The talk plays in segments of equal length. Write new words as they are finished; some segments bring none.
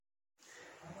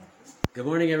Good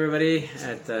morning, everybody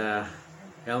at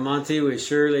El Monte. We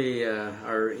surely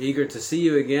are eager to see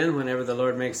you again whenever the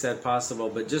Lord makes that possible.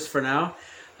 But just for now,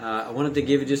 I wanted to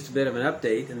give you just a bit of an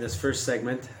update in this first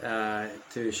segment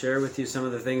to share with you some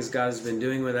of the things God has been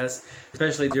doing with us,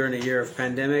 especially during a year of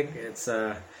pandemic. It's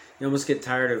you almost get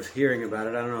tired of hearing about it.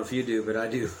 I don't know if you do, but I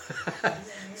do.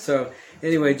 So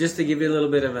anyway, just to give you a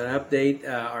little bit of an update,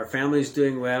 our family's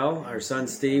doing well. Our son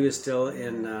Steve is still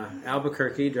in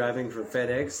Albuquerque driving for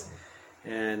FedEx.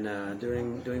 And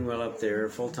doing well up there,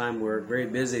 full-time work, very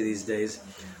busy these days.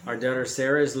 Our daughter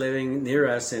Sarah is living near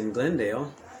us in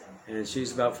Glendale, and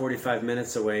she's about 45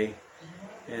 minutes away,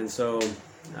 and so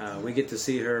we get to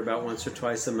see her about once or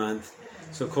twice a month.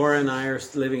 So Cora and I are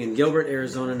living in Gilbert,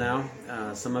 Arizona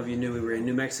now. Some of you knew we were in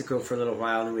New Mexico for a little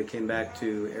while, and we came back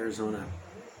to Arizona.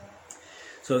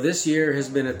 So this year has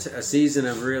been a season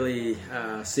of really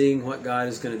seeing what God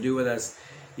is going to do with us,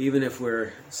 even if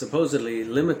we're supposedly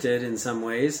limited in some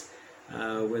ways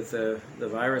with the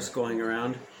virus going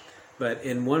around. But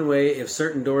in one way, if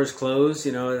certain doors close,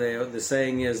 you know, the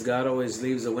saying is God always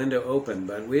leaves a window open.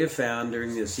 But we have found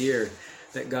during this year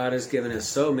that God has given us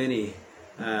so many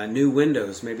new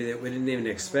windows, maybe that we didn't even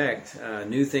expect,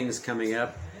 new things coming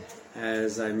up.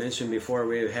 As I mentioned before,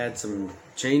 we have had some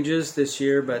changes this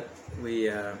year, but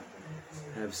we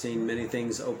have seen many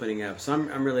things opening up. So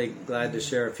I'm really glad to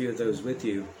share a few of those with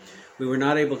you. We were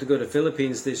not able to go to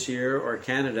Philippines this year or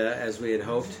Canada as we had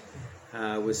hoped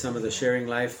with some of the Sharing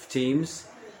Life teams.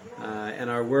 And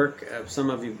our work, some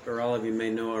of you or all of you may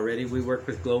know already, we work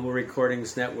with Global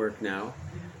Recordings Network now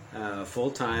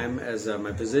full-time, as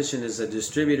my position is a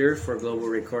distributor for Global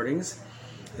Recordings.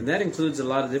 And that includes a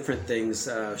lot of different things,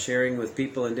 sharing with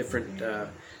people in different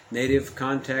native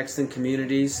contexts and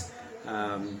communities,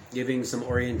 giving some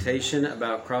orientation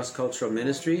about cross-cultural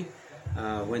ministry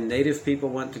when native people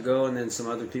want to go, and then some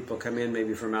other people come in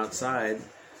maybe from outside,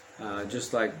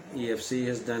 just like EFC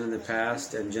has done in the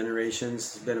past, and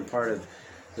Generations has been a part of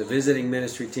the visiting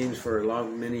ministry teams for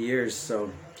many years.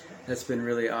 So that's been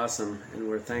really awesome, and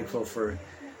we're thankful for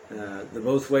the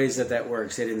both ways that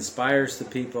works. It inspires the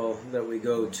people that we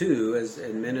go to as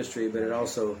in ministry, but it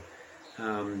also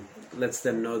lets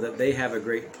them know that they have a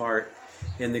great part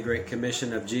in the Great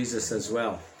Commission of Jesus as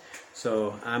well.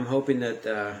 So I'm hoping that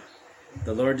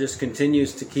the Lord just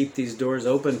continues to keep these doors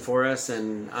open for us,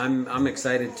 and I'm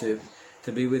excited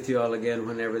to be with you all again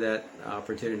whenever that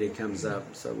opportunity comes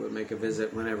up. So we'll make a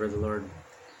visit whenever the Lord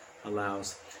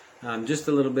allows. Just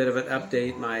a little bit of an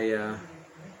update.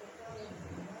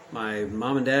 My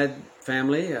mom and dad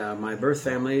family, my birth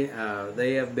family,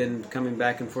 they have been coming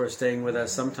back and forth, staying with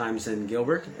us sometimes in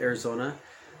Gilbert, Arizona.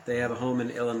 They have a home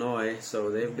in Illinois, so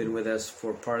they've been with us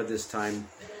for part of this time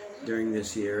during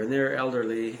this year. And they're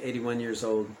elderly, 81 years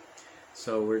old.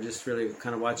 So we're just really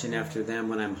kind of watching after them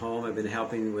when I'm home. I've been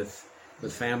helping with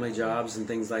family jobs and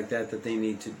things like that they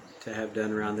need to have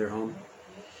done around their home.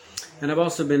 And I've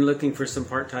also been looking for some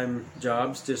part-time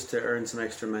jobs just to earn some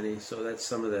extra money. So that's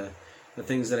some of the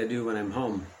things that I do when I'm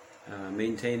home.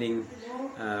 Maintaining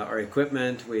our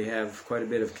equipment. We have quite a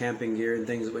bit of camping gear and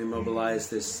things that we mobilize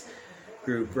this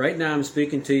group. Right now I'm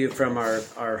speaking to you from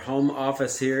our home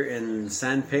office here in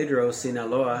San Pedro,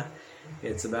 Sinaloa.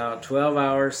 It's about 12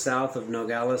 hours south of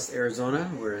Nogales,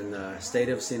 Arizona. We're in the state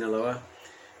of Sinaloa,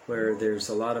 where there's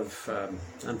a lot of,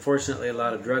 unfortunately, a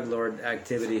lot of drug lord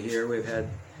activity here. We've had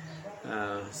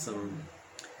some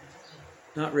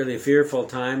not really fearful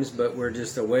times, but we're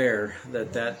just aware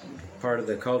that part of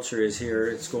the culture is here.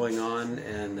 It's going on,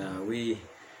 and we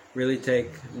really take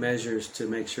measures to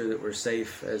make sure that we're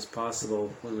safe as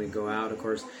possible when we go out. Of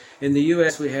course, in the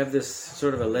U.S. we have this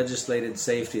sort of a legislated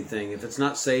safety thing. If it's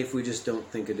not safe, we just don't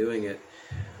think of doing it.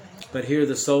 But here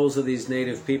the souls of these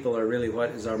native people are really what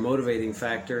is our motivating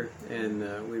factor, and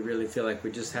we really feel like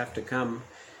we just have to come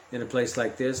in a place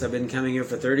like this. I've been coming here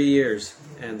for 30 years,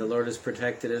 and the Lord has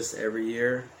protected us every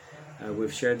year.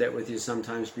 We've shared that with you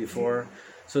sometimes before.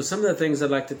 So some of the things I'd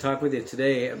like to talk with you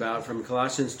today about from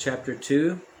Colossians chapter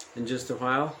 2 in just a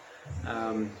while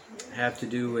have to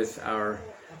do with our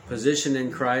position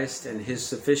in Christ and His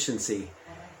sufficiency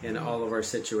in all of our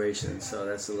situations. So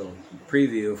that's a little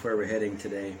preview of where we're heading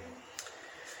today.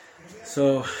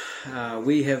 So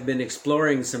we have been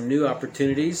exploring some new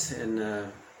opportunities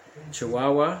in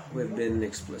Chihuahua. We've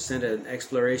been sent an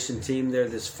exploration team there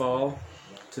this fall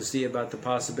to see about the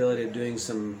possibility of doing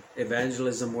some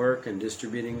evangelism work and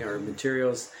distributing our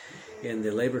materials in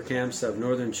the labor camps of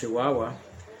northern Chihuahua.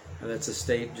 That's a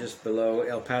state just below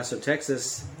El Paso,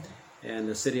 Texas, and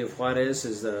the city of Juarez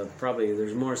is probably,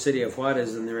 there's more city of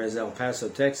Juarez than there is El Paso,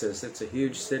 Texas. It's a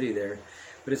huge city there,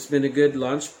 but it's been a good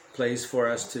launch place for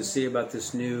us to see about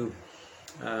this new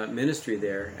ministry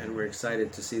there, and we're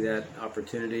excited to see that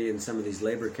opportunity in some of these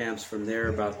labor camps from there,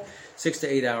 about 6 to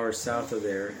 8 hours south of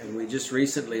there. And we just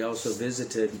recently also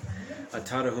visited a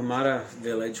Tarahumara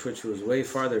village, which was way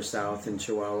farther south in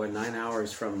Chihuahua, 9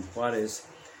 hours from Juarez.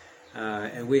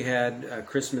 And we had a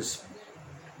Christmas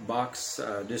box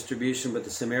distribution with the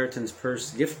Samaritan's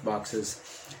Purse gift boxes.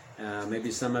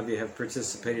 Maybe some of you have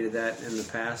participated in that in the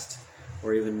past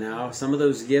or even now. Some of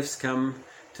those gifts come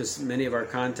to many of our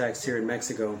contacts here in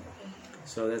Mexico.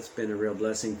 So that's been a real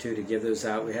blessing too, to give those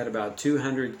out. We had about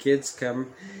 200 kids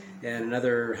come, and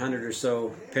another 100 or so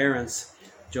parents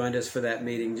joined us for that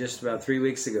meeting just about 3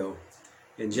 weeks ago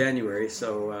in January.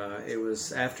 So it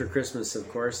was after Christmas, of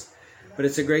course. But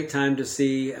it's a great time to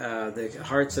see the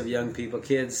hearts of young people,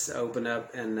 kids, open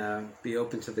up and be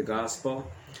open to the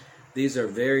gospel. These are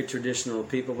very traditional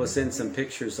people. We'll send some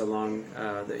pictures along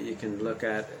that you can look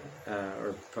at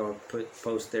or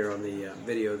post there on the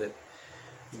video that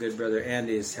good brother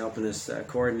Andy is helping us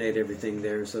coordinate everything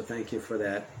there. So thank you for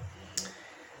that.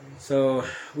 So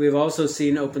we've also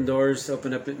seen Open Doors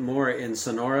open up more in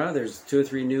Sonora. There's 2 or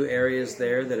 3 new areas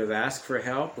there that have asked for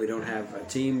help. We don't have a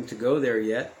team to go there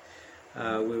yet.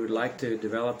 We would like to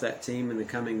develop that team in the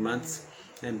coming months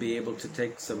and be able to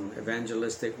take some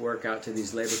evangelistic work out to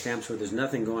these labor camps where there's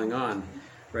nothing going on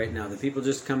right now. The people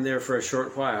just come there for a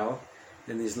short while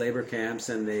in these labor camps,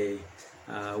 and they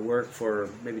work for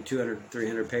maybe 200,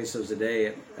 300 pesos a day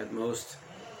at most,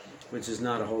 which is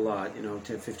not a whole lot, $10,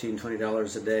 $15,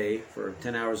 $20 a day for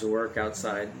 10 hours of work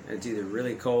outside. It's either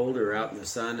really cold or out in the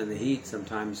sun and the heat.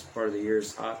 Sometimes part of the year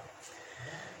is hot.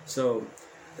 So,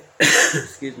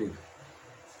 excuse me.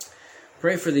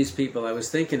 Pray for these people. I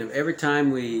was thinking of every time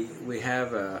we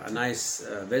have a nice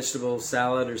vegetable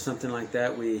salad or something like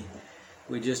that, we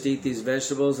just eat these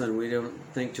vegetables and we don't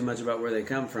think too much about where they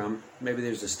come from. Maybe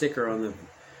there's a sticker on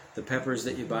the peppers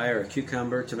that you buy, or a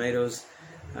cucumber, tomatoes,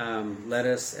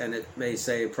 lettuce, and it may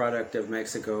say product of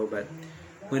Mexico. But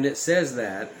when it says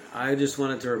that, I just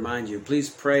wanted to remind you, please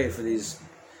pray for these.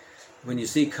 When you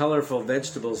see colorful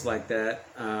vegetables like that,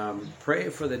 pray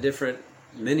for the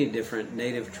many different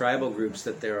native tribal groups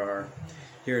that there are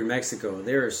here in Mexico.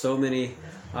 There are so many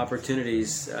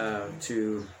opportunities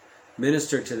to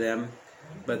minister to them,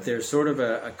 but they're sort of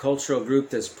a cultural group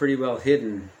that's pretty well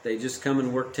hidden. They just come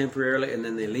and work temporarily and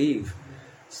then they leave.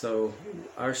 So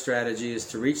our strategy is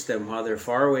to reach them while they're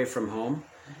far away from home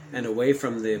and away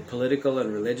from the political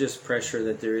and religious pressure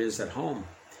that there is at home,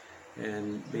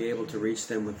 and be able to reach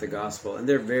them with the gospel. And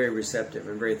they're very receptive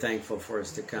and very thankful for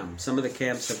us to come. Some of the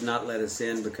camps have not let us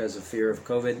in because of fear of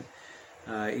COVID,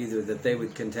 either that they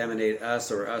would contaminate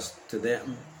us or us to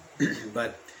them.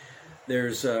 But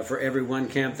there's, for every one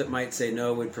camp that might say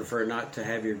no, we'd prefer not to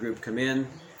have your group come in,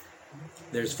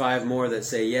 there's 5 more that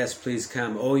say yes, please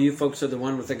come. Oh, you folks are the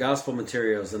one with the gospel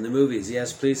materials and the movies.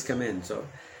 Yes, please come in. So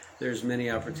there's many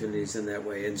opportunities in that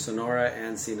way in Sonora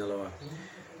and Sinaloa.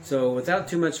 So without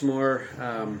too much more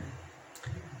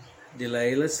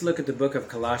delay, let's look at the book of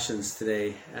Colossians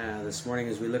today. This morning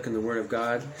as we look in the Word of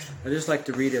God, I'd just like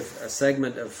to read a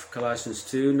segment of Colossians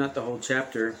 2, not the whole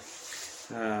chapter,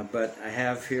 but I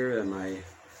have here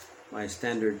my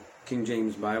standard King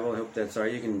James Bible. I hope that's all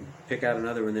right. You can pick out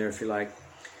another one there if you like.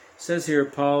 It says here,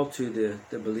 Paul to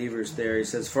the believers there, he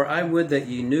says, "For I would that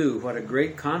ye knew what a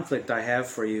great conflict I have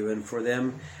for you and for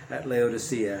them at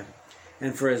Laodicea,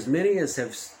 and for as many as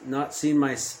have not seen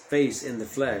my face in the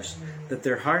flesh, that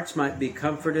their hearts might be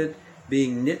comforted,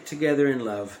 being knit together in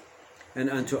love, and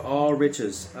unto all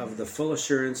riches of the full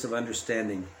assurance of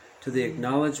understanding, to the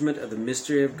acknowledgement of the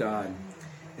mystery of God,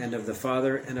 and of the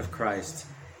Father and of Christ,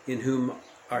 in whom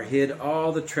are hid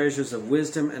all the treasures of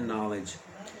wisdom and knowledge."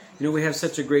 We have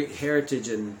such a great heritage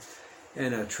and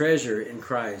a treasure in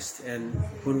Christ, and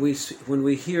when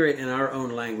we hear it in our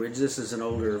own language, this is an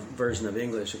older version of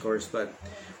English, of course, but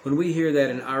when we hear that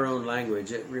in our own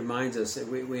language, it reminds us that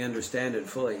we understand it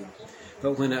fully.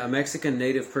 But when a Mexican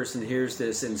native person hears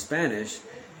this in Spanish,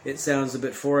 it sounds a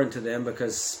bit foreign to them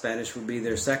because Spanish would be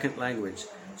their second language.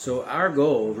 So our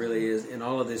goal really is in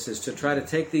all of this is to try to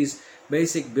take these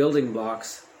basic building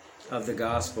blocks of the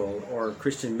gospel or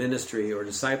Christian ministry or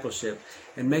discipleship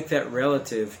and make that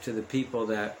relative to the people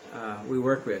that we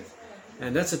work with.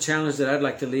 And that's a challenge that I'd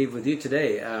like to leave with you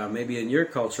today. Maybe in your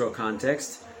cultural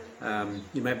context,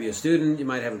 you might be a student, you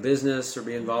might have a business or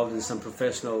be involved in some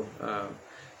professional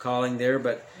calling there,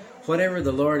 but whatever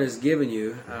the Lord has given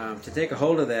you, to take a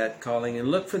hold of that calling and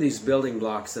look for these building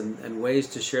blocks and ways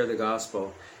to share the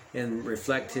gospel and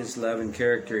reflect His love and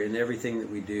character in everything that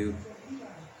we do.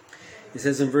 He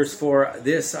says in verse 4,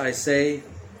 "This I say,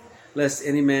 lest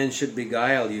any man should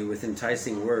beguile you with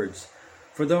enticing words.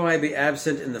 For For though I be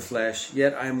absent in the flesh,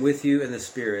 yet I am with you in the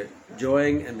Spirit,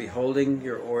 joying and beholding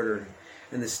your order,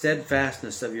 and the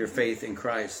steadfastness of your faith in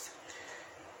Christ.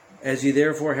 As ye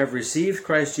therefore have received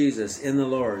Christ Jesus in the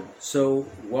Lord, so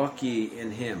walk ye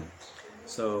in him.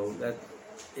 So that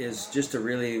is just a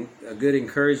good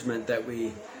encouragement that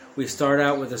we start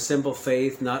out with a simple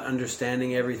faith, not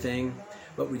understanding everything,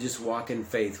 but we just walk in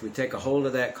faith. We take a hold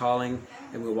of that calling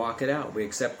and we walk it out. We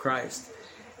accept Christ.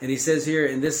 And he says here,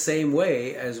 in this same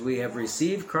way as we have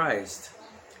received Christ,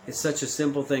 it's such a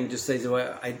simple thing. Just say,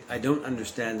 well, I don't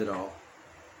understand it all,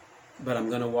 but I'm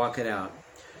going to walk it out.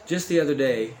 Just the other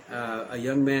day, a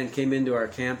young man came into our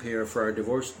camp here for our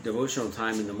devotional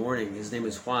time in the morning. His name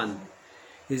is Juan.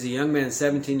 He's a young man,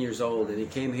 17 years old, and he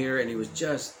came here and he was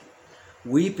just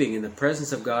weeping in the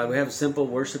presence of God. We have a simple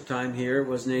worship time here. It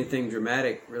wasn't anything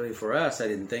dramatic really for us, I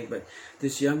didn't think, but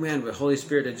this young man, the Holy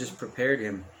Spirit had just prepared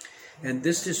him. And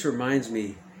this just reminds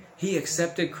me, he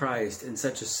accepted Christ in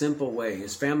such a simple way.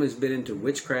 His family's been into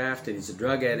witchcraft and he's a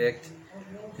drug addict.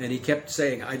 And he kept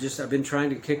saying, I've been trying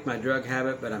to kick my drug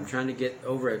habit, but I'm trying to get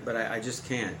over it, but I just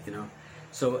can't,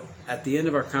 So at the end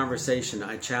of our conversation,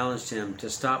 I challenged him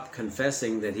to stop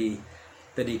confessing that he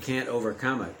can't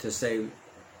overcome it, to say,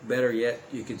 better yet,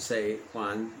 you could say,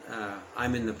 Juan,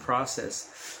 I'm in the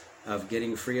process of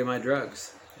getting free of my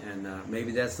drugs. And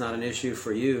maybe that's not an issue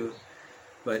for you,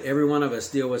 but every one of us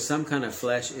deal with some kind of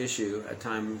flesh issue at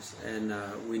times, and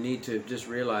we need to just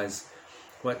realize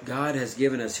what God has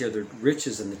given us here, the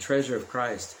riches and the treasure of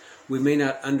Christ. We may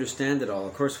not understand it all.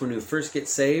 Of course, when we first get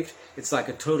saved, it's like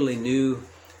a totally new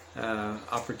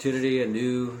opportunity, a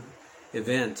new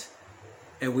event,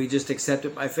 and we just accept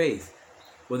it by faith.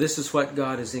 Well, this is what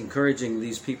God is encouraging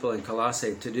these people in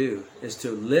Colossae to do, is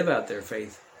to live out their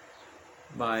faith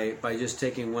by just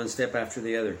taking one step after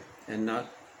the other and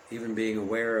not even being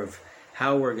aware of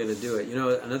how we're going to do it.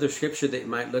 Another scripture that you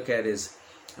might look at is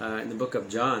in the book of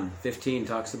John 15,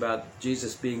 talks about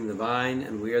Jesus being the vine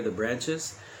and we are the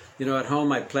branches. At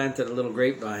home I planted a little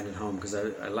grapevine at home because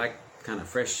I like kind of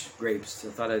fresh grapes. I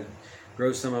thought I'd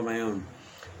grow some of my own.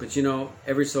 But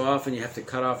every so often you have to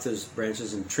cut off those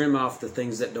branches and trim off the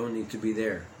things that don't need to be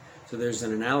there. So there's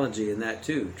an analogy in that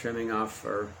too, trimming off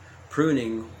or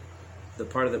pruning the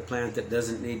part of the plant that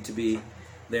doesn't need to be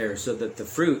there, so that the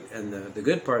fruit and the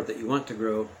good part that you want to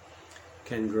grow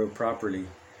can grow properly.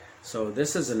 So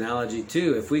this is an analogy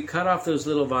too. If we cut off those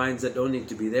little vines that don't need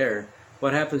to be there,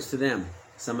 what happens to them?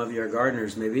 Some of you are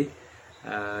gardeners maybe.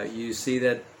 You see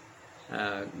that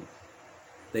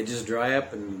they just dry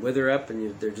up and wither up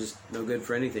and they're just no good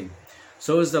for anything.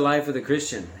 So is the life of the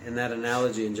Christian. In that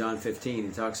analogy in John 15,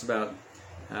 he talks about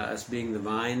us being the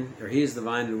vine, or he is the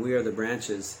vine and we are the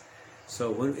branches.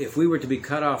 So if we were to be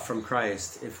cut off from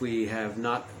Christ, if we're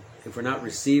not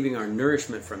receiving our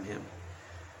nourishment from him,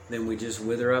 then we just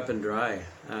wither up and dry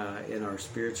in our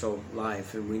spiritual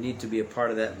life. And we need to be a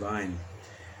part of that vine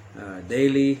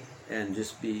daily and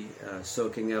just be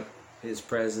soaking up his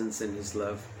presence and his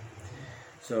love.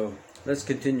 So let's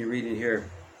continue reading here.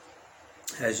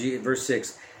 Verse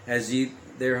 6, as ye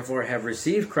therefore have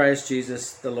received Christ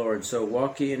Jesus the Lord, so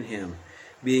walk ye in him,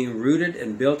 being rooted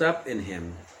and built up in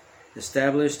him,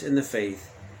 established in the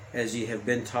faith, as ye have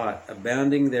been taught,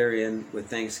 abounding therein with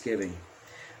thanksgiving.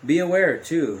 Be aware,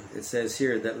 too, it says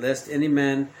here, that lest any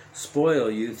man spoil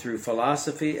you through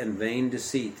philosophy and vain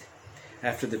deceit,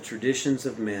 after the traditions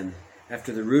of men,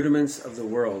 after the rudiments of the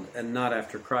world, and not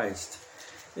after Christ.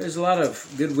 There's a lot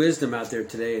of good wisdom out there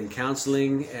today in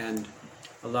counseling, and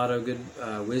a lot of good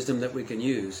wisdom that we can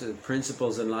use,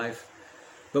 principles in life.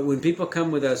 But when people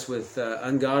come with us with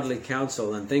ungodly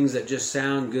counsel and things that just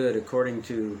sound good according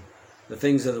to the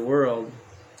things of the world,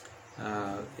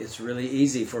 it's really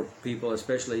easy for people,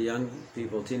 especially young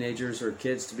people, teenagers or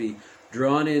kids, to be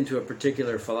drawn into a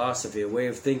particular philosophy, a way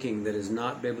of thinking that is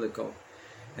not biblical.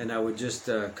 And I would just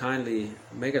kindly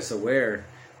make us aware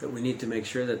that we need to make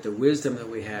sure that the wisdom that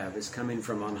we have is coming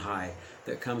from on high,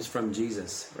 that comes from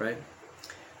Jesus, right?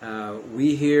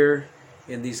 We hear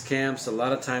in these camps a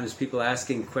lot of times people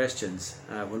asking questions.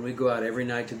 When we go out every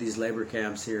night to these labor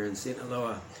camps here in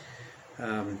Sinaloa,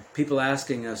 people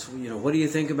asking us, what do you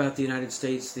think about the United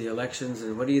States, the elections,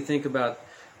 and what do you think about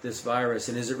this virus,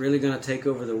 and is it really going to take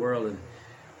over the world? And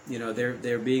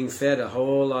they're being fed a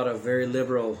whole lot of very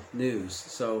liberal news.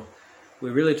 So we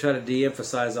really try to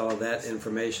de-emphasize all of that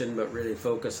information, but really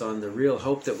focus on the real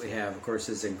hope that we have, of course,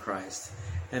 is in Christ.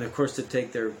 And of course to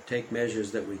take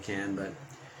measures that we can. But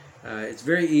it's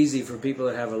very easy for people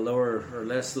that have a lower or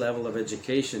less level of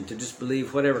education to just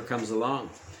believe whatever comes along.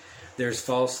 There's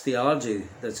false theology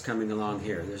that's coming along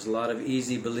here. There's a lot of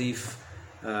easy belief.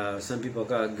 Some people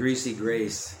call it greasy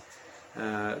grace.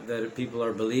 that people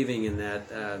are believing in that.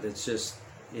 That's just,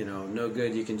 no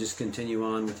good. You can just continue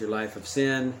on with your life of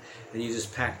sin, and you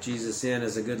just pack Jesus in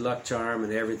as a good luck charm,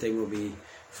 and everything will be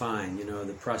fine.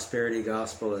 The prosperity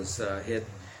gospel is hit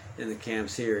in the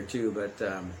camps here too, but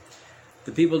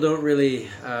the people don't really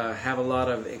have a lot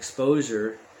of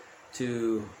exposure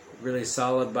to really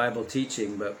solid Bible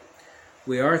teaching. But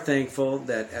we are thankful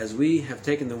that as we have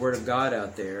taken the Word of God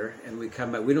out there, and we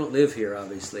come back, we don't live here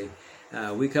obviously,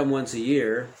 we come once a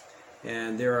year,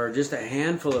 and there are just a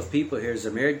handful of people here. There's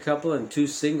a married couple and 2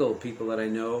 single people that I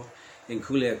know in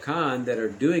Culiacan that are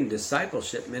doing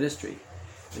discipleship ministry,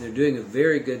 and they're doing a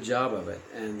very good job of it,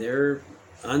 and they're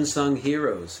unsung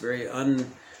heroes, very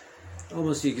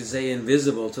almost you could say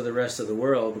invisible to the rest of the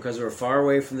world, because we're far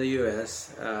away from the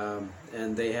U.S.,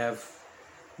 and they have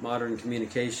modern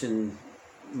communication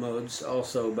modes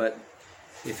also. But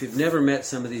if you've never met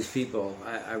some of these people,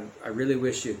 I really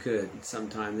wish you could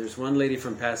sometime. There's one lady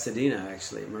from Pasadena,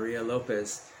 actually, Maria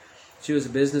Lopez. She was a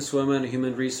businesswoman, a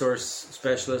human resource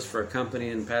specialist for a company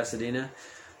in Pasadena,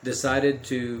 decided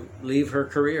to leave her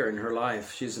career in her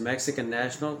life. She's a Mexican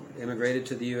national, immigrated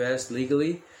to the U.S.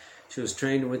 legally. She was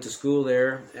trained and went to school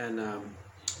there, and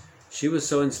she was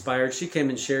so inspired. She came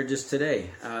and shared just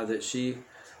today that she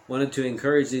wanted to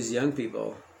encourage these young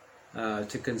people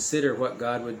to consider what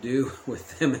God would do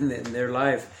with them in their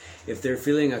life if they're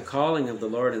feeling a calling of the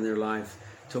Lord in their life,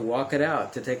 to walk it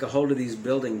out, to take a hold of these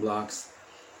building blocks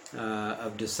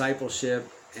of discipleship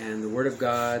and the Word of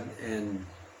God. And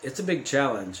it's a big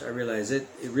challenge. I realize it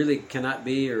really cannot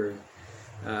be or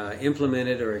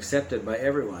implemented or accepted by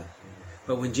everyone.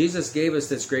 But when Jesus gave us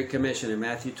this Great Commission in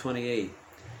Matthew 28,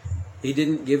 He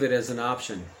didn't give it as an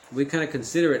option. We kind of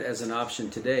consider it as an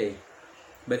option today,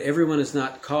 but everyone is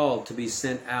not called to be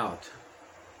sent out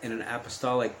in an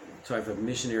apostolic type of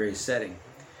missionary setting.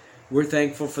 We're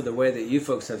thankful for the way that you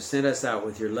folks have sent us out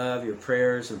with your love, your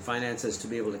prayers, and finances to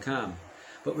be able to come.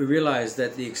 But we realize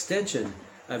that the extension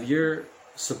of your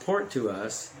support to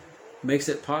us makes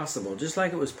it possible. Just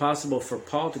like it was possible for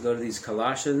Paul to go to these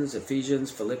Colossians,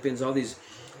 Ephesians, Philippians, all these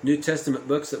New Testament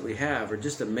books that we have are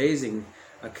just amazing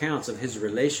accounts of his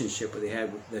relationship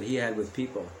that he had with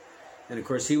people. And of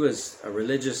course, he was a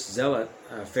religious zealot,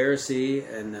 a Pharisee,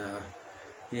 and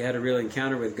he had a real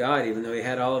encounter with God. Even though he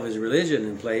had all of his religion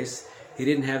in place, he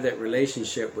didn't have that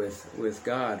relationship with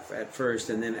God at first.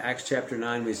 And then Acts chapter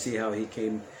 9, we see how he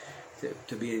came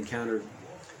to be encountered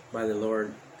by the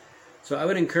Lord. So I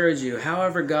would encourage you,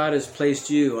 however God has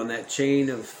placed you on that chain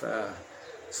of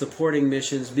supporting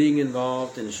missions, being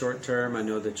involved in short term. I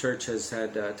know the church has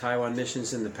had Taiwan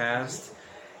missions in the past,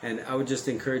 and I would just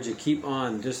encourage you, keep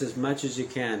on just as much as you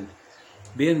can.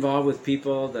 Be involved with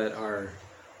people that are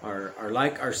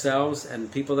like ourselves,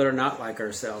 and people that are not like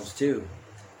ourselves too.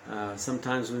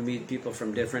 Sometimes we meet people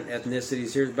from different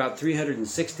ethnicities. There's about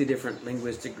 360 different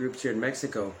linguistic groups here in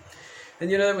Mexico. And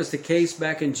that was the case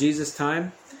back in Jesus'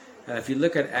 time. If you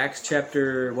look at Acts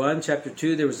chapter 1, chapter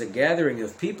 2, there was a gathering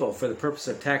of people for the purpose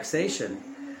of taxation.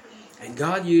 And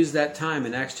God used that time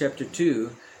in Acts chapter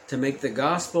 2 to make the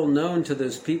gospel known to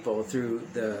those people through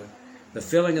the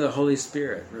filling of the Holy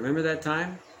Spirit. Remember that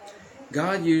time?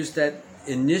 God used that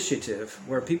initiative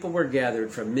where people were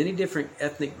gathered from many different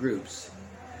ethnic groups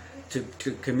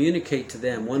to communicate to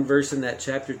them. One verse in that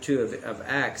chapter 2 of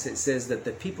Acts, it says that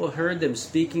the people heard them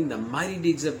speaking the mighty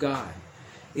deeds of God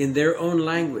in their own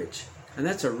language. And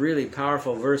that's a really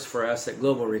powerful verse for us at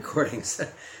Global Recordings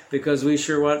because we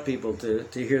sure want people to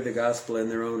hear the gospel in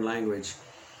their own language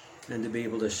and to be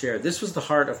able to share. This was the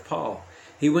heart of Paul.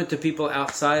 He went to people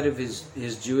outside of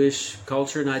his Jewish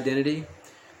culture and identity,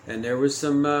 and there was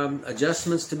some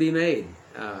adjustments to be made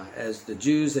as the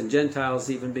Jews and Gentiles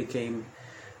even became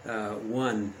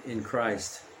one in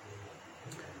Christ.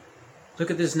 Look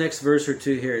at this next verse or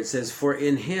two here. It says, for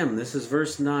in him, this is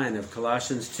verse 9 of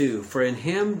Colossians 2, for in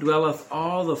him dwelleth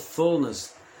all the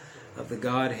fullness of the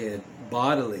Godhead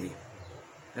bodily.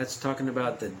 That's talking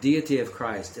about the deity of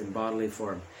Christ in bodily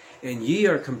form. And ye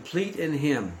are complete in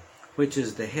him, which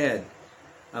is the head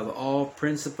of all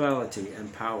principality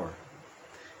and power.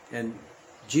 And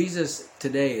Jesus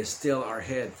today is still our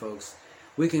head, folks.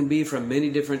 We can be from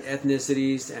many different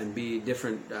ethnicities and be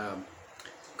different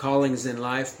callings in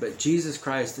life, but Jesus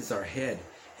Christ is our head.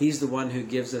 He's the one who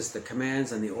gives us the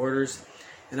commands and the orders.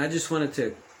 And I just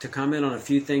wanted to comment on a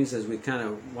few things as we kind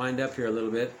of wind up here a little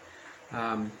bit.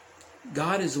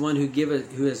 God is the one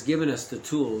who has given us the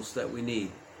tools that we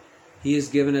need. He has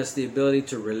given us the ability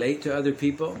to relate to other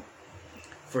people.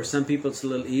 For some people it's a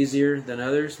little easier than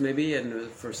others maybe, and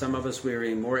for some of us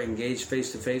we're more engaged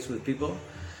face to face with people.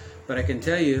 But I can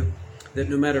tell you that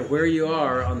no matter where you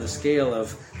are on the scale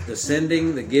of the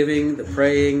sending, the giving, the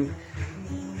praying.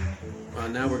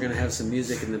 Now we're going to have some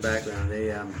music in the background.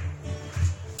 They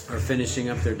are finishing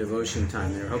up their devotion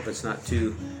time there. I hope it's not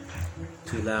too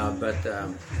loud, but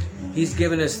he's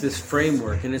given us this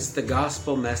framework, and it's the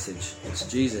gospel message. It's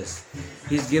Jesus.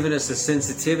 He's given us a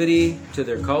sensitivity to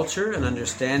their culture, an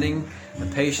understanding, a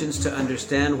patience to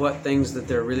understand what things that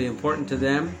they're really important to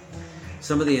them.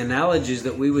 Some of the analogies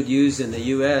that we would use in the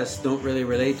U.S. don't really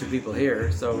relate to people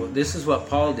here. So this is what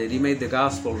Paul did. He made the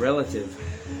gospel relative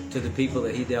to the people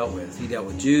that he dealt with. He dealt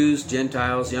with Jews,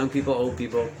 Gentiles, young people, old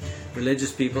people,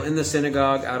 religious people, in the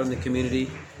synagogue, out in the community,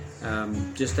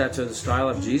 just after the style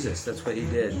of Jesus. That's what he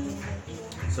did.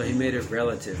 So he made it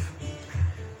relative.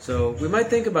 So we might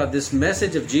think about this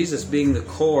message of Jesus being the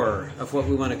core of what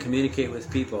we want to communicate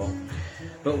with people.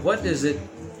 But what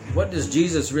does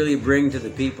Jesus really bring to the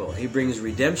people? He brings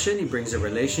redemption. He brings a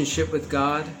relationship with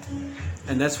God.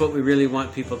 And that's what we really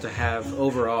want people to have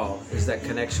overall, is that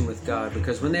connection with God.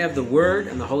 Because when they have the Word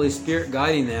and the Holy Spirit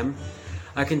guiding them,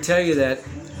 I can tell you that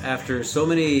after so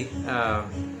many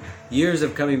years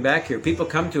of coming back here, people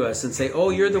come to us and say,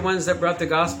 "Oh, you're the ones that brought the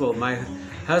gospel. My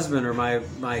husband or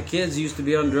my kids used to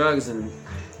be on drugs, and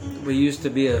we used to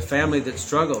be a family that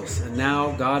struggles. And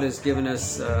now God has given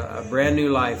us a brand new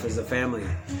life as a family."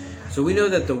 So we know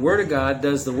that the Word of God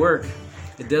does the work.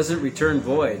 It doesn't return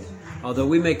void. Although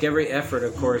we make every effort,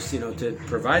 of course, to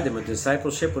provide them with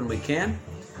discipleship when we can.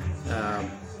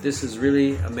 This is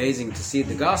really amazing to see.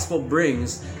 The gospel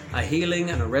brings a healing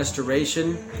and a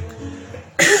restoration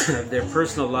of their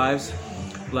personal lives,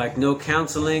 like no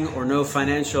counseling or no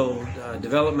financial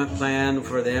development plan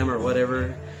for them or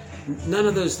whatever. None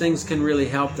of those things can really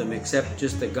help them except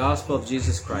just the gospel of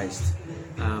Jesus Christ.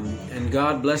 And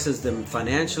God blesses them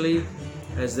financially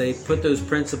as they put those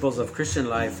principles of Christian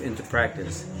life into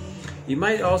practice. You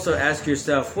might also ask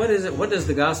yourself, what does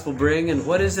the gospel bring, and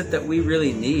what is it that we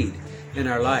really need in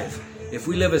our life? If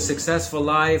we live a successful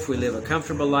life, we live a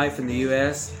comfortable life in the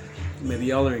U.S., maybe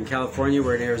y'all are in California,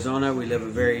 we're in Arizona, we live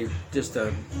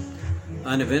a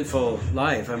uneventful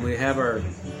life, and we have our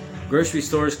grocery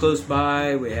stores close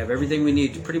by, we have everything we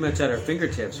need pretty much at our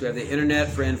fingertips, we have the internet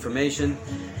for information.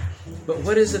 But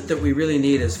what is it that we really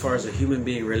need as far as a human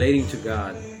being relating to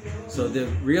God? So the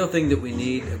real thing that we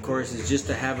need, of course, is just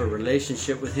to have a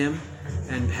relationship with Him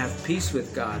and have peace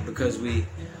with God, because we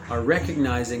are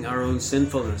recognizing our own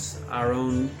sinfulness, our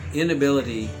own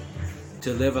inability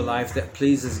to live a life that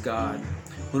pleases God.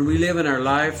 When we live in our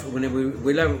life, when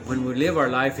we live our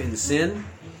life in sin,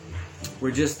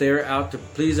 we're just there out to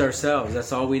please ourselves.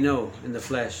 That's all we know in the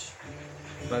flesh.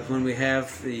 But when we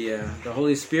have the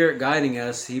Holy Spirit guiding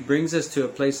us, He brings us to a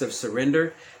place of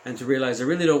surrender and to realize I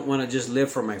really don't want to just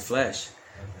live for my flesh.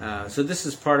 So this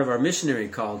is part of our missionary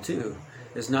call too.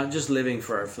 It's not just living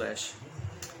for our flesh,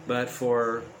 but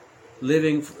for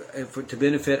living to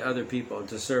benefit other people,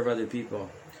 to serve other people.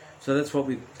 So that's what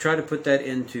we try to put that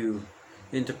into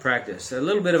practice. A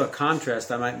little bit of a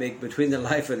contrast I might make between the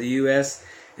life of the U.S.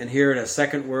 and here in a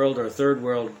second world or third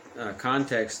world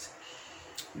context.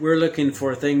 We're looking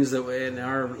for things that in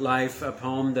our life at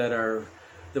home that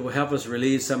will help us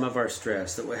relieve some of our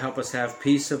stress, that will help us have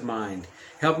peace of mind,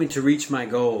 help me to reach my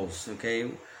goals, okay?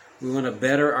 We want to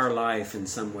better our life in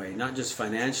some way, not just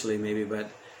financially maybe, but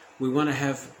we want to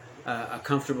have a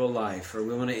comfortable life, or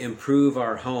we want to improve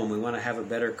our home, we want to have a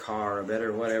better car, a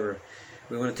better whatever.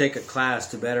 We want to take a class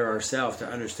to better ourselves, to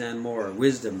understand more,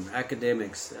 wisdom,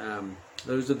 academics.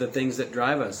 Those are the things that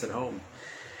drive us at home.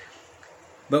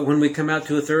 But when we come out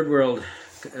to a third world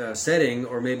setting,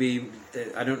 or maybe,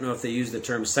 I don't know if they use the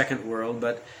term second world,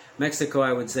 but Mexico,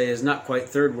 I would say, is not quite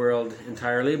third world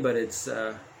entirely, but it's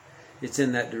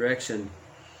in that direction.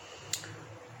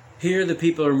 Here the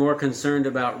people are more concerned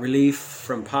about relief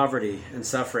from poverty and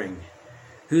suffering.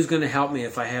 Who's going to help me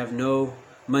if I have no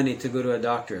money to go to a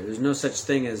doctor? There's no such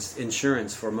thing as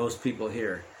insurance for most people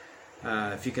here.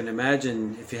 If you can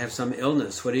imagine, if you have some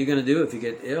illness, what are you going to do if you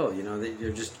get ill?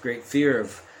 You're just great fear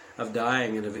of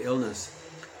dying and of illness.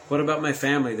 What about my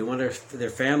family? They want their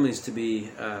families to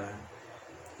be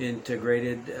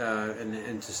integrated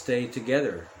and to stay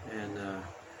together. And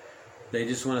they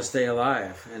just want to stay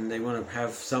alive. And they want to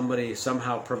have somebody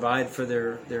somehow provide for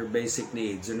their basic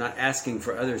needs. They're not asking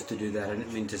for others to do that. I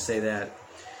didn't mean to say that.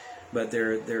 But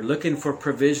they're looking for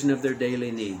provision of their daily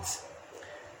needs.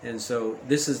 And so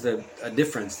this is a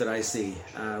difference that I see.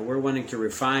 We're wanting to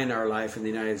refine our life in the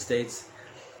United States.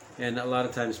 And a lot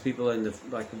of times people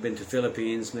we've been to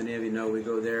Philippines, many of you know we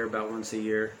go there about once a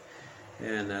year.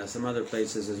 And some other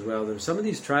places as well. Some of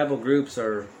these tribal groups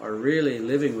are really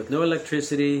living with no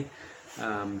electricity,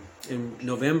 In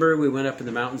November, we went up in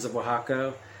the mountains of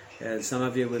Oaxaca, and some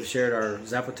of you we've shared our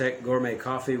Zapotec gourmet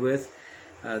coffee with.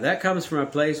 That comes from a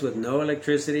place with no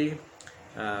electricity.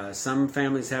 Some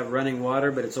families have running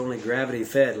water, but it's only gravity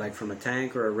fed, like from a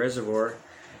tank or a reservoir,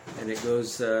 and it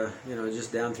goes,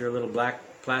 just down through a little black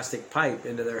plastic pipe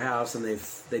into their house, and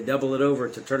they double it over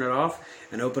to turn it off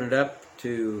and open it up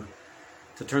to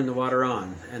turn the water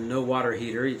on. And no water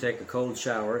heater. You take a cold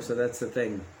shower, so that's the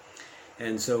thing.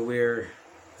 And so we're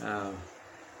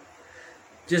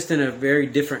just in a very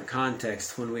different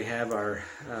context when we have our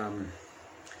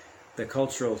the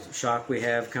cultural shock we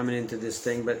have coming into this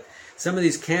thing. But some of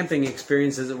these camping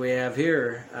experiences that we have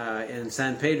here in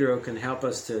San Pedro can help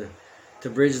us to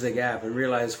bridge the gap and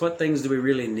realize what things do we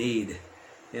really need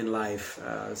in life.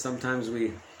 Sometimes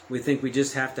we think we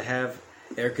just have to have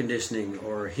air conditioning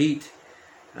or heat.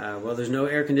 Well, there's no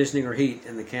air conditioning or heat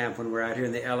in the camp when we're out here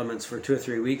in the elements for 2 or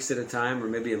 3 weeks at a time, or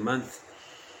maybe a month.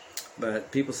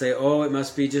 But people say, oh, it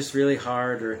must be just really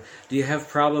hard, or do you have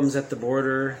problems at the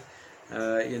border?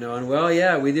 And well,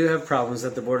 yeah, we do have problems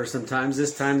at the border sometimes.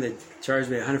 This time they charged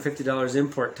me $150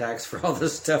 import tax for all the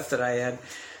stuff that I had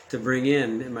to bring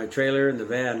in my trailer and the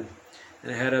van.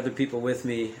 And I had other people with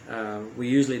me. We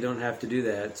usually don't have to do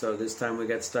that, so this time we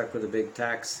got stuck with a big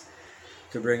tax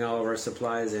to bring all of our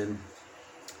supplies in.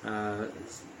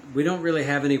 We don't really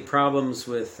have any problems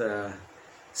with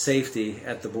safety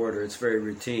at the border. It's very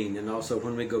routine. And also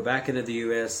when we go back into the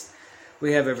U.S.,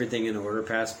 we have everything in order,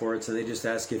 passports, and they just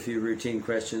ask you a few routine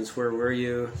questions. Where were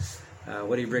you?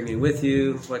 What are you bringing with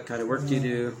you? What kind of work do you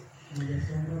do?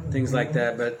 Things like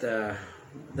that. But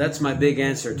that's my big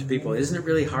answer to people. Isn't it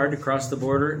really hard to cross the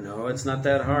border? No, it's not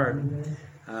that hard.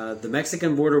 The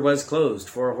Mexican border was closed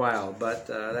for a while, but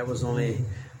that was only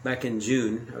back in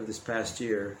June of this past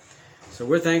year. So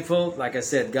we're thankful. Like I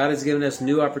said, God has given us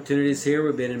new opportunities here.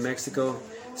 We've been in Mexico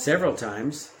several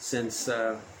times since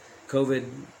COVID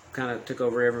kind of took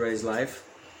over everybody's life.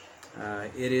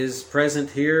 It is present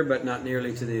here, but not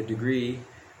nearly to the degree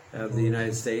of the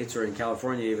United States or in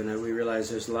California even. We realize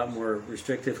there's a lot more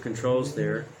restrictive controls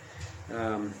there.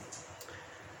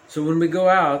 So when we go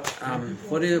out,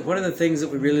 what are the things that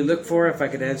we really look for? If I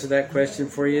could answer that question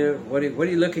for you, what are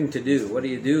you looking to do? What do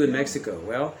you do in Mexico?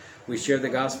 Well, we share the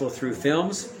gospel through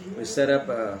films. We set up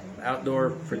an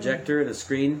outdoor projector and a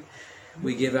screen.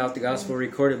 We give out the gospel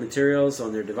recorded materials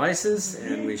on their devices,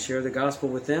 and we share the gospel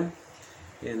with them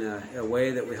in a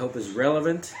way that we hope is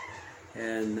relevant.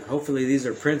 And hopefully these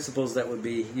are principles that would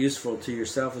be useful to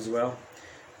yourself as well.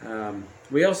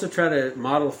 We also try to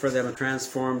model for them a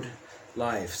transformed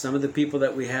life. Some of the people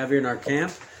that we have here in our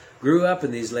camp grew up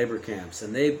in these labor camps,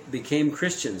 and they became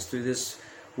Christians through this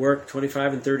work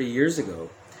 25 and 30 years ago.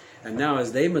 And now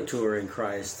as they mature in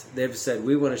Christ, they've said,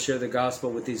 we want to share the gospel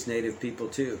with these native people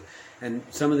too. And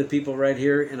some of the people right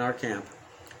here in our camp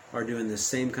are doing the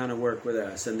same kind of work with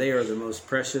us, and they are the most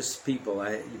precious people.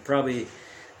 You probably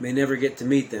may never get to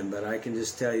meet them, but I can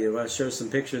just tell you, I'll show some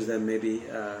pictures of them maybe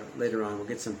later on. We'll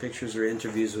get some pictures or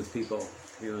interviews with people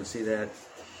if you want to see that.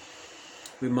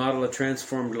 We model a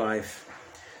transformed life.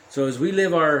 So as we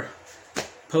live our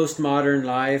postmodern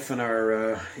life and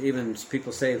our, even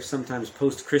people say sometimes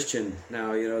post-Christian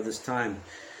now, this time,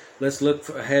 let's look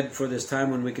ahead for this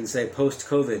time when we can say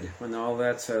post-COVID, when all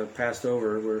that's passed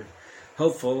over. We're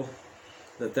hopeful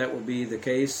that will be the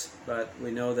case, but we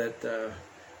know that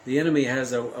the enemy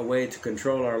has a way to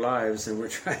control our lives, and we're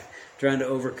trying to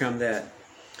overcome that.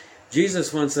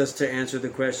 Jesus wants us to answer the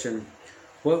question,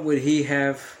 what would he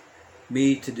have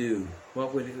me to do?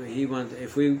 What would he want?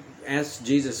 If we ask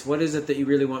Jesus, what is it that you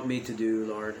really want me to do,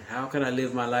 Lord? How can I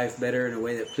live my life better in a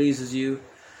way that pleases you?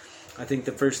 I think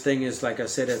the first thing is, like I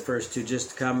said at first, to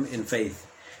just come in faith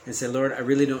and say, Lord, I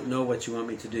really don't know what you want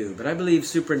me to do. But I believe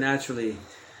supernaturally,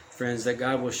 friends, that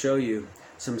God will show you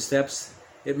some steps.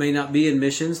 It may not be in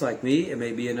missions like me. It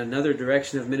may be in another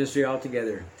direction of ministry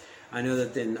altogether. I know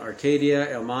that in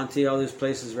Arcadia, El Monte, all those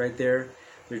places right there,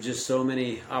 there's just so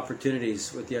many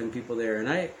opportunities with young people there.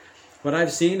 And what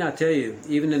I've seen, I'll tell you,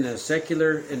 even in a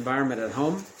secular environment at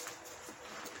home,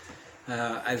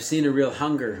 I've seen a real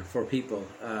hunger for people.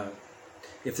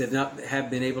 If they've not have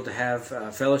been able to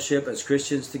have fellowship as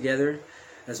Christians together,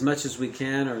 as much as we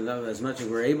can or as much as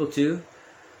we're able to,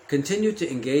 continue to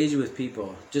engage with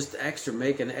people. Just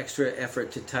make an extra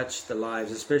effort to touch the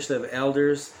lives, especially of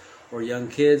elders or young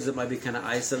kids that might be kind of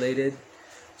isolated.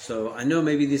 So I know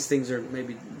maybe these things are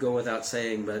maybe go without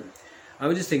saying, but I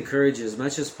would just encourage you as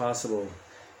much as possible,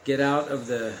 get out of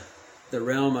the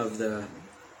realm of the,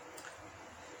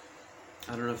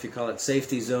 I don't know if you call it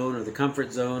safety zone or the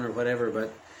comfort zone or whatever,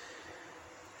 but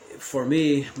for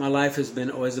me, my life has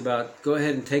been always about go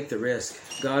ahead and take the risk.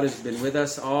 God has been with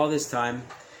us all this time,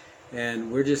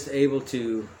 and we're just able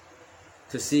to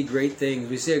see great things.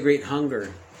 We see a great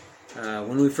hunger.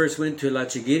 When we first went to La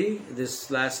Chiguiri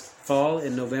this last fall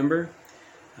in November,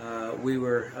 we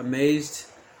were amazed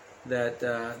that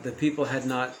the people had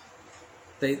not,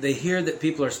 they hear that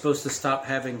people are supposed to stop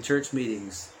having church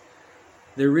meetings.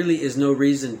 There really is no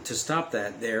reason to stop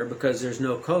that there because there's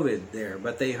no COVID there.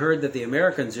 But they heard that the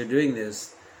Americans are doing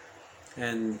this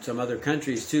and some other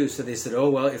countries too. So they said, oh,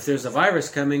 well, if there's a virus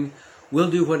coming, we'll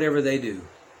do whatever they do.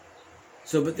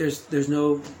 So, but there's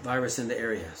no virus in the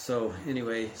area. So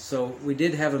anyway, so we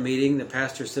did have a meeting. The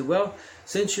pastor said, well,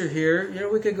 since you're here,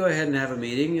 we could go ahead and have a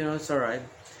meeting. It's all right.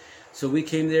 So we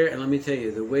came there, and let me tell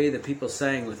you, the way the people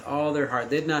sang with all their heart,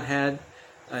 they'd not had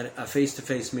a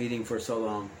face-to-face meeting for so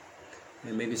long.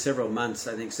 And maybe several months,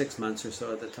 I think 6 months or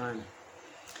so at the time.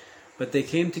 But they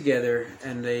came together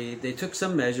and they took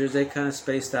some measures. They kind of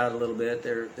spaced out a little bit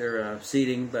their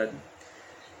seating, but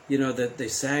that they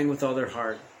sang with all their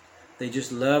heart. They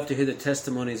just love to hear the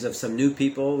testimonies of some new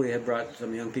people. We had brought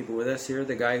some young people with us here.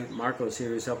 The guy Marco's here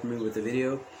who's helping me with the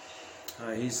video.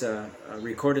 He's a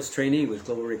recordist trainee with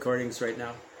Global Recordings right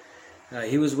now.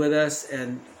 He was with us,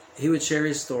 and he would share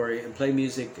his story and play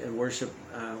music and worship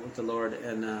with the Lord,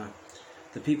 and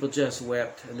the people just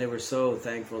wept, and they were so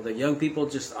thankful. The young people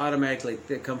just automatically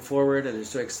they come forward, and they're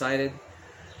so excited.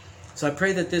 So I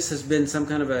pray that this has been some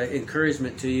kind of an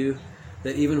encouragement to you,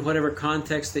 that even whatever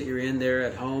context that you're in there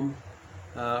at home,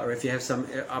 or if you have some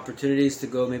opportunities to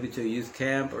go maybe to a youth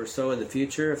camp or so in the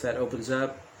future, if that opens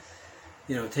up,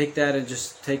 take that and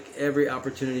just take every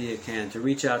opportunity you can to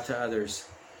reach out to others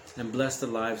and bless the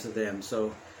lives of them.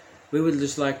 So we would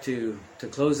just like to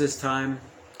close this time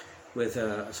with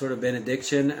a sort of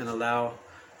benediction and allow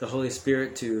the Holy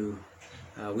Spirit to,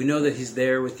 we know that He's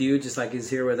there with you just like He's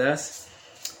here with us,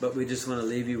 but we just want to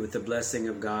leave you with the blessing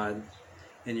of God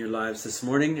in your lives this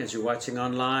morning as you're watching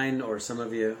online, or some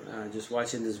of you just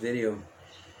watching this video.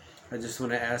 I just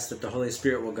want to ask that the Holy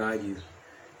Spirit will guide you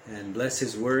and bless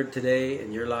His Word today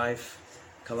in your life.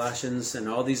 Colossians and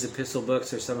all these epistle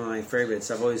books are some of my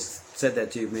favorites. I've always said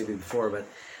that to you maybe before, but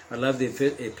I love the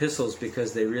epistles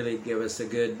because they really give us a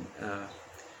good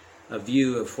a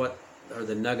view of what are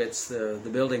the nuggets, the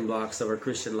building blocks of our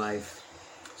Christian life.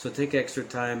 So take extra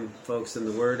time, folks, in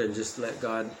the Word, and just let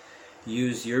God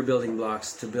use your building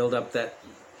blocks to build up that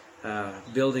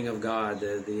building of God,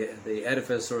 the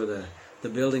edifice or the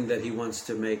building that He wants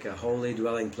to make a holy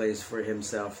dwelling place for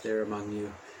Himself there among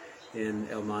you in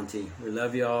El Monte. We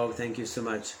love you all. Thank you so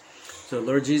much. So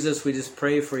Lord Jesus, we just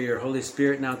pray for your Holy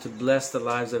Spirit now to bless the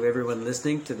lives of everyone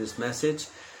listening to this message.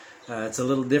 It's a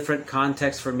little different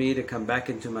context for me to come back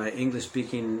into my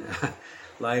English-speaking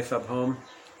life up home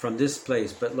from this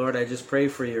place. But Lord, I just pray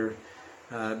for your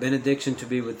benediction to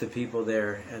be with the people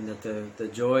there, and that the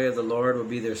joy of the Lord will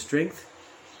be their strength,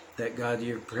 that God,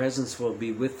 your presence will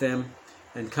be with them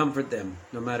and comfort them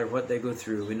no matter what they go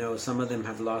through. We know some of them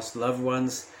have lost loved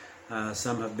ones.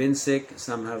 Some have been sick.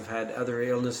 Some have had other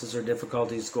illnesses or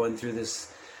difficulties going through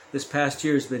this. This past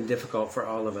year has been difficult for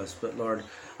all of us. But Lord,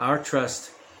 our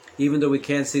trust, even though we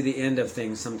can't see the end of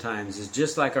things sometimes, is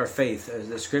just like our faith. As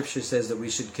the Scripture says that we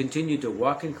should continue to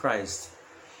walk in Christ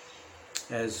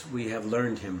as we have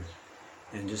learned Him,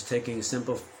 and just taking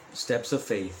simple steps of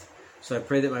faith. So I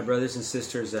pray that my brothers and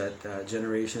sisters at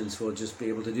Generations will just be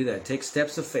able to do that. Take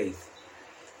steps of faith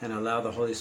and allow the Holy